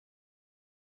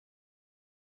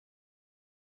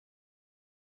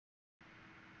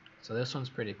So this one's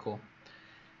pretty cool.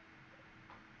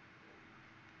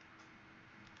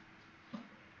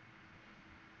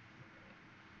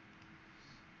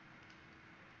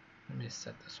 Let me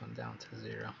set this one down to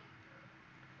 0.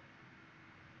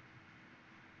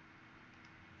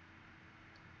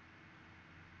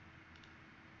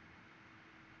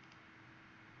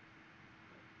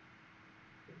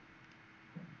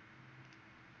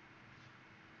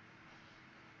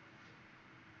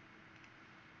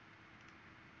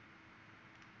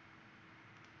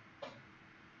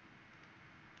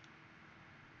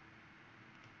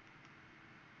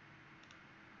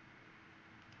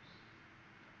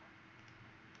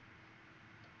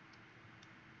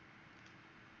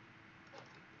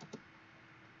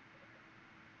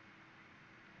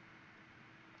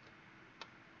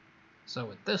 So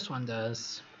what this one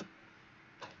does,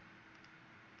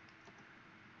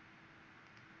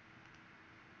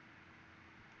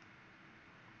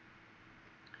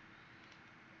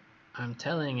 I'm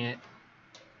telling it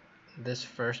this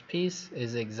first piece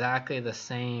is exactly the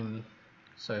same.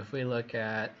 So if we look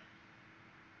at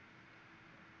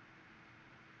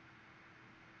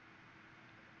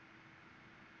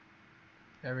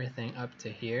everything up to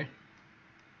here,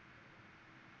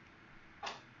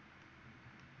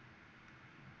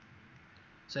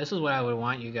 so this is what I would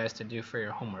want you guys to do for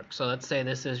your homework. So let's say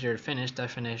this is your finished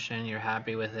definition, you're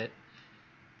happy with it.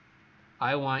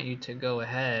 I want you to go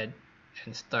ahead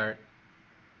and start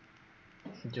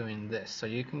doing this. So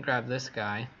you can grab this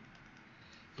guy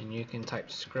and you can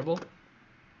type scribble,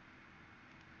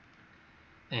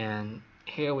 and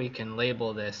here we can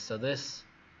label this. So this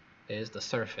is the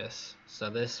surface, so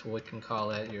this we can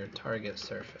call it your target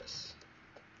surface.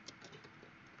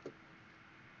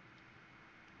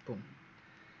 Boom.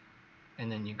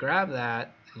 And then you grab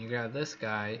that and you grab this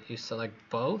guy, you select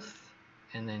both,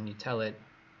 and then you tell it,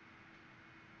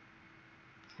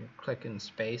 you click in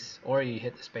space, or you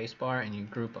hit the space bar and you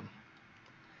group them.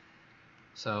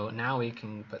 So now we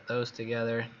can put those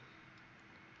together.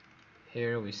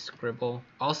 Here we scribble.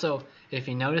 Also, if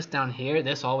you notice down here,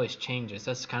 this always changes.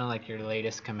 That's kind of like your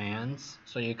latest commands.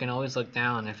 So you can always look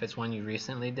down. If it's one you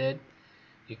recently did,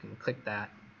 you can click that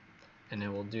and it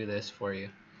will do this for you.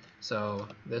 So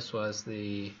this was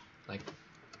the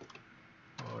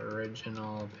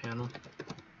original panel.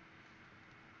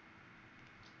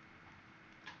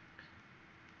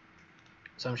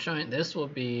 So I'm showing this will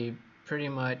be pretty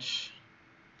much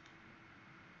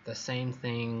the same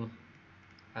thing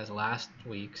as last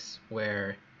week's,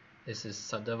 where this is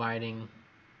subdividing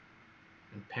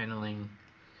and paneling,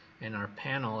 and our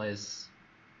panel is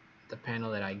the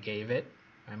panel that I gave it.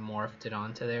 I morphed it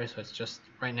onto there, so it's just,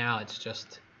 right now it's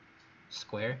just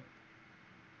square,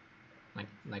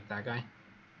 like that guy.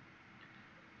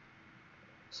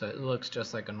 So it looks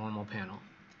just like a normal panel.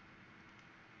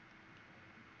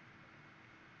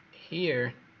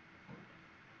 Here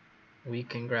we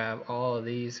can grab all of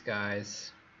these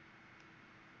guys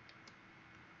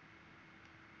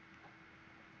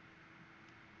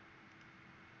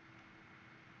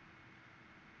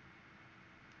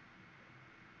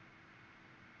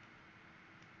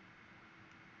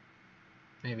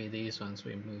maybe these ones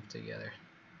we move together.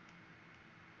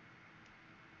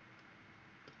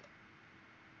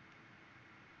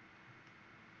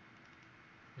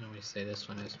 And we say this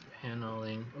one is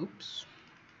paneling. Oops.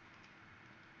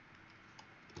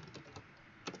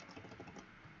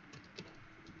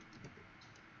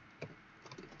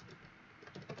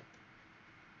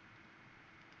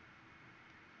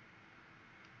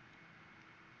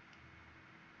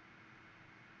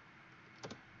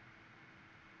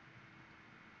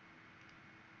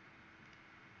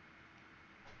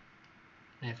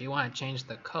 And if you want to change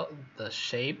the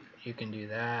shape, you can do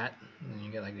that. And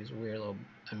you get like these weird little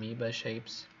amoeba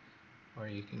shapes, or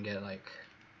you can get like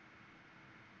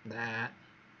that.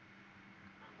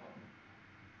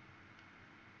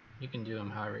 You can do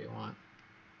them however you want.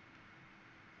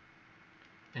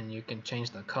 And you can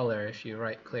change the color if you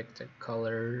right click to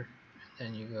color,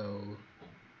 and then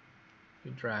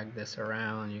you drag this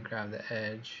around, you grab the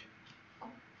edge.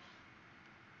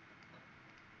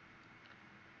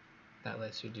 That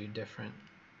lets you do different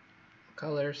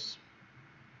colors.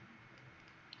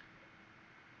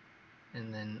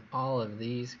 And then all of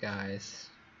these guys,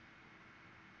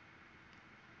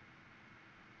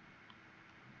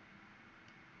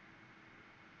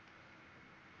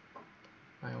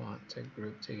 I want to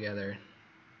group together.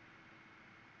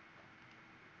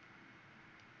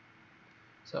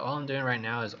 So all I'm doing right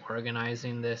now is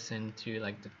organizing this into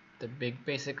like the big,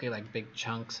 basically like big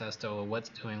chunks as to what's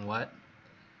doing what.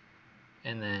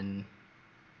 And then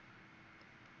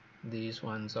these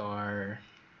ones are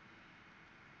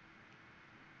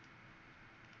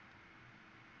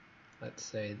let's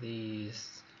say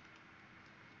these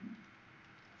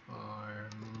are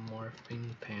morphing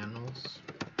panels.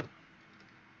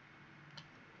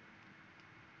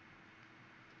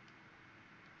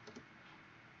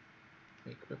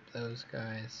 We group those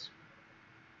guys.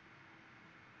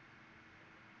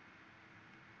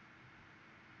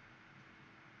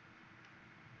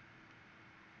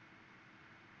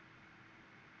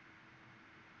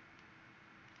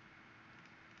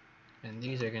 And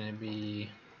these are going to be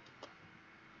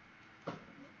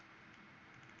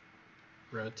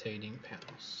rotating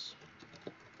panels.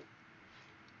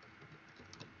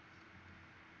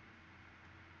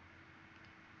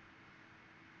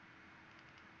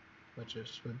 Which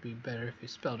would be better if you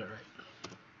spelled it right.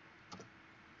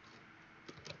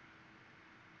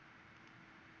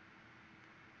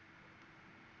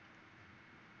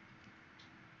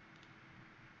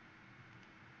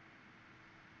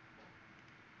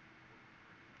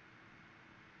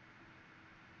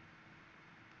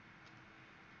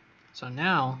 So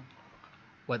now,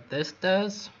 what this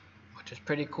does, which is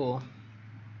pretty cool,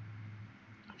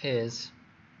 is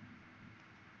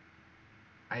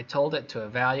I told it to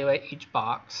evaluate each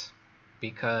box,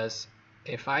 because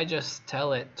if I just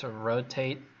tell it to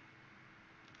rotate,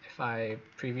 if I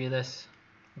preview this,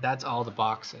 that's all the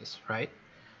boxes, right?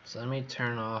 So let me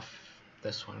turn off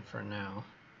this one for now.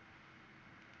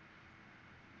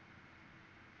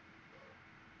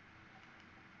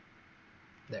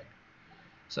 There.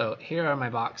 So here are my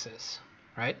boxes,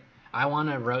 right? I want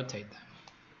to rotate them.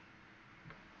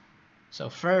 So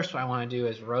first what I want to do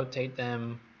is rotate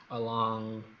them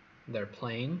along their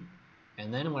plane,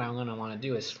 and then what I'm going to want to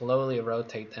do is slowly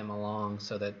rotate them along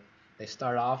so that they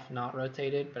start off not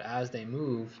rotated, but as they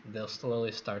move, they'll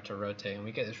slowly start to rotate, and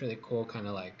we get this really cool kind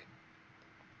of like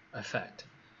effect.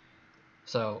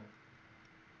 So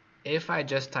if I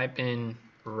just type in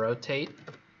rotate,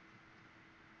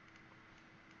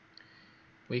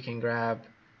 we can grab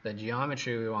the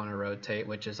geometry we want to rotate,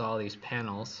 which is all these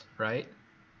panels, right?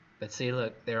 But see,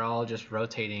 look, they're all just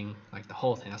rotating like the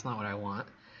whole thing. That's not what I want.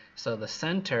 So the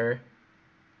center,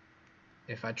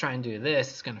 if I try and do this,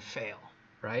 it's going to fail,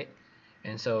 right?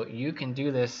 And so you can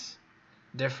do this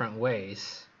different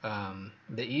ways.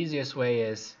 The easiest way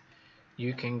is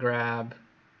you can grab,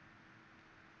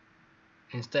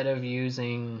 instead of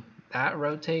using that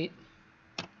rotate,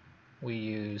 we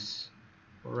use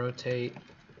rotate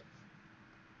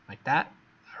like that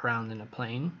around in a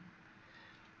plane.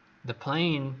 The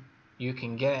plane you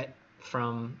can get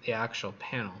from the actual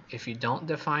panel. If you don't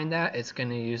define that, it's going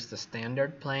to use the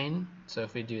standard plane. So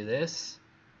if we do this,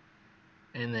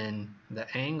 and then the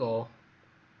angle,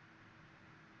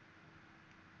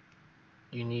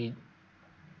 you need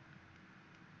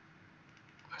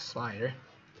a slider.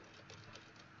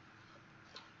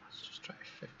 Let's just try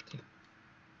 50.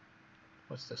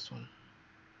 What's this one?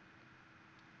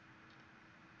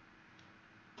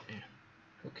 Yeah,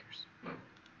 who cares?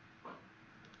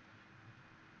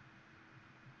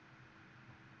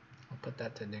 I'll put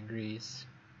that to degrees.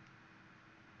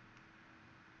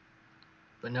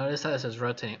 But notice how this is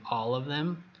rotating all of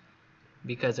them,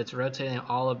 because it's rotating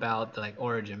all about the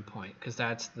origin point, because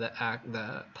that's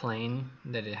the plane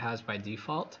that it has by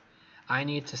default. I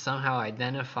need to somehow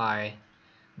identify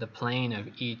the plane of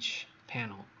each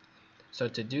panel. So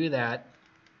to do that,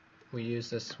 we use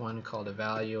this one called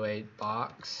evaluate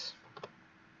box,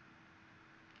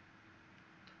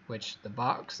 which the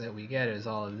box that we get is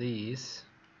all of these.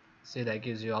 See, that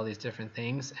gives you all these different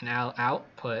things, and our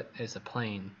output is a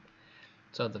plane.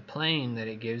 So the plane that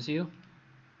it gives you,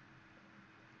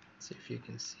 let's see if you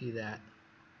can see that.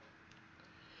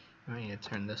 I need to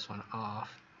turn this one off.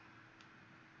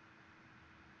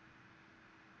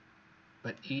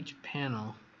 But each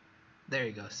panel, there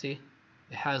you go, see?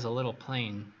 It has a little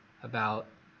plane about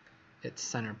its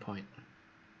center point.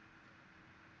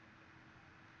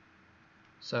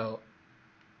 So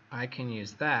I can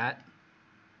use that,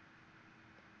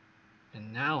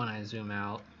 and now when I zoom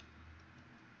out,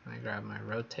 I grab my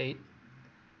rotate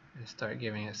and start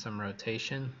giving it some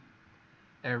rotation.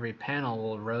 Every panel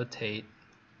will rotate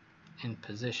in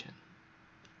position.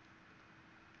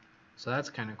 So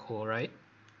that's kind of cool, right?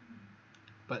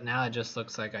 But now it just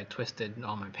looks like I twisted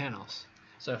all my panels.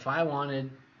 So if I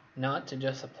wanted not to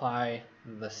just apply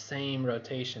the same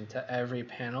rotation to every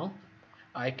panel,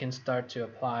 I can start to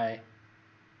apply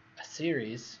a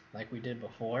series like we did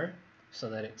before, so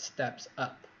that it steps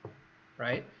up,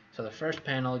 right? So the first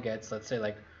panel gets, let's say,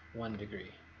 like 1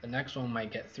 degree. The next one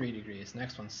might get 3 degrees. The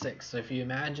next one 6. So if you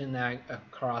imagine that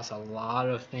across a lot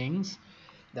of things,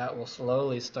 that will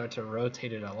slowly start to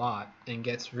rotate it a lot and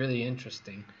gets really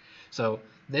interesting. So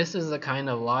this is the kind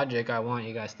of logic I want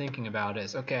you guys thinking about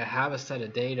is, okay, I have a set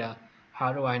of data.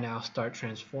 How do I now start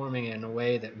transforming it in a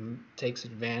way that takes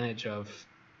advantage of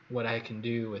what I can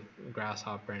do with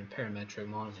Grasshopper and parametric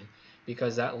modeling?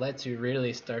 Because that lets you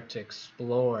really start to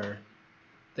explore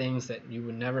things that you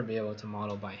would never be able to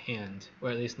model by hand, or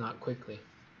at least not quickly,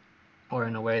 or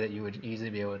in a way that you would easily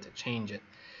be able to change it.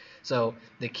 So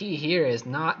the key here is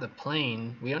not the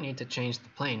plane. We don't need to change the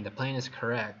plane. The plane is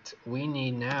correct. We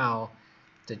need now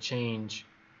to change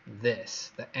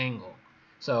this, the angle.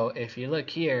 So if you look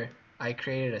here, I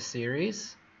created a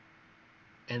series,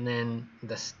 and then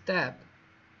the step,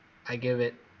 I give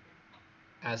it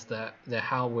as the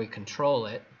how we control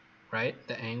it, right?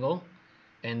 The angle.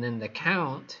 And then the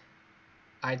count,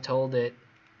 I told it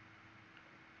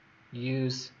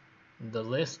use the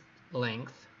list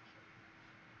length.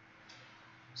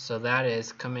 So that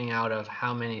is coming out of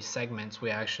how many segments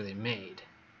we actually made.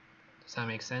 Does that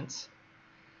make sense?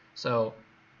 So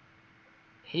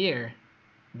here,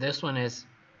 this one is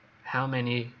how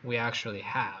many we actually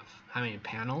have, how many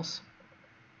panels.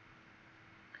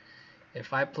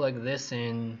 If I plug this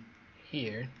in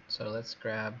here, so let's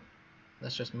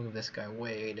just move this guy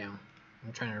way down.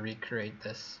 I'm trying to recreate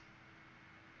this.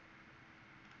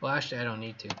 Well, actually I don't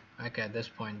need to. I can at this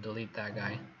point delete that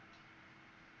guy.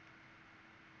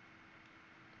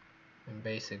 And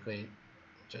basically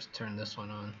just turn this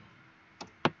one on.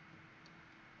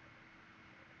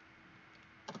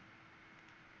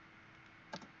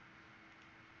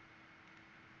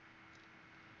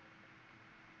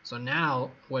 So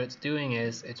now what it's doing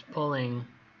is it's pulling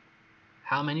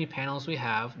how many panels we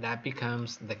have. That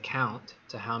becomes the count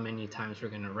to how many times we're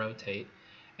going to rotate.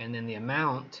 And then the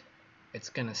amount it's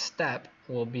going to step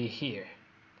will be here.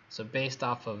 So based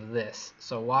off of this.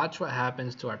 So watch what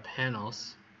happens to our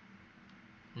panels.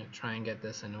 I'm going to try and get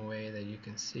this in a way that you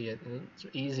can see it. It's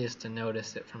easiest to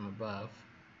notice it from above.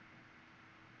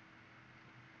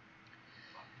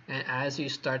 And as you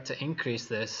start to increase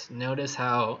this, notice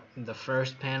how the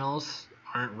first panels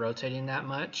aren't rotating that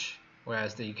much,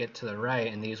 whereas you get to the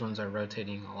right and these ones are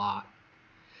rotating a lot.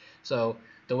 So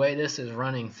the way this is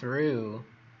running through,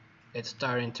 it's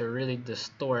starting to really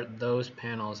distort those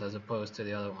panels as opposed to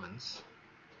the other ones.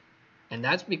 And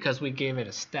that's because we gave it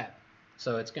a step.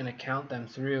 So it's going to count them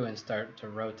through and start to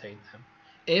rotate them.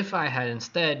 If I had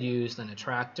instead used an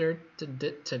attractor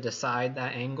to decide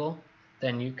that angle,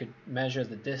 then you could measure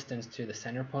the distance to the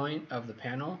center point of the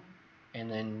panel and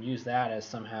then use that as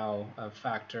somehow a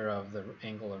factor of the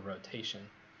angle of rotation.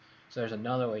 So there's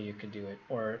another way you could do it,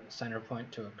 or center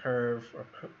point to a curve, or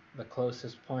the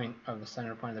closest point of the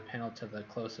center point of the panel to the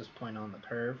closest point on the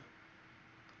curve.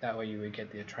 That way you would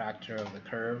get the attractor of the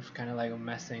curve, kind of like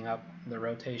messing up the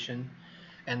rotation.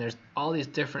 And there's all these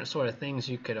different sort of things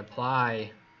you could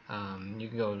apply. You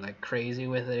can go like crazy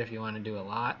with it if you want to do a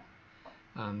lot.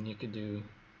 You could do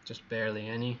just barely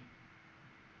any,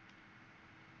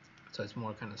 so it's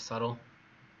more kind of subtle.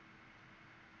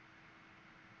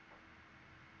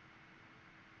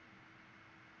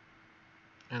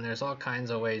 And there's all kinds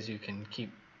of ways you can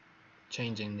keep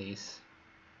changing these.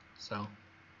 So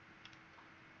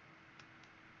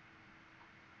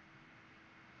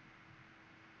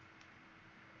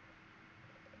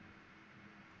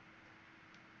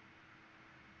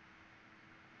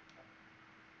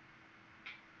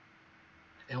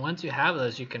and once you have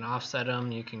those, you can offset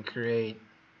them, you can create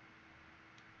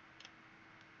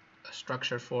a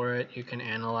structure for it, you can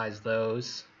analyze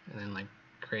those and then like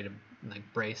create a like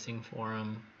bracing for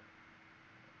them.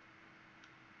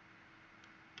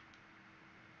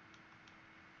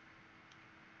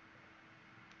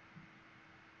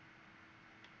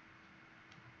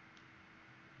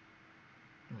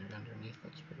 Maybe underneath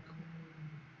looks pretty cool.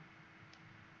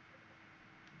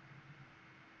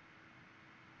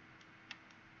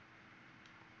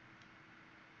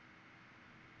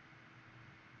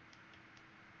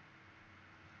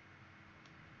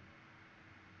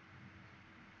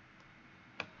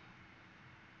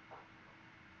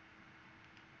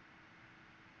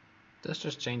 This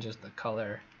just changes the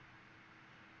color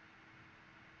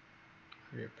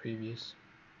of your previews.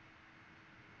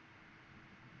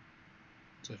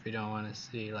 So if you don't want to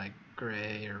see like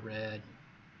gray or red,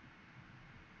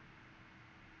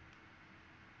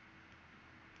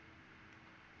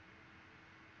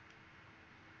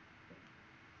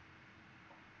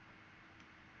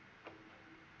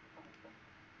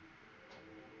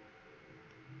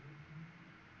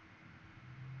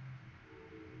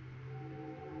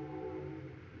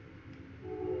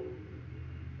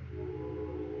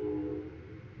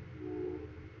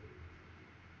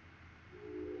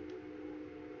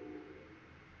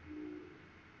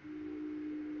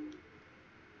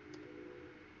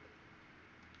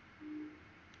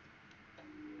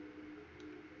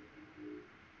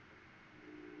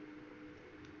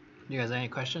 You guys have any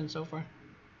questions so far?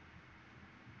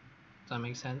 Does that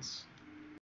make sense?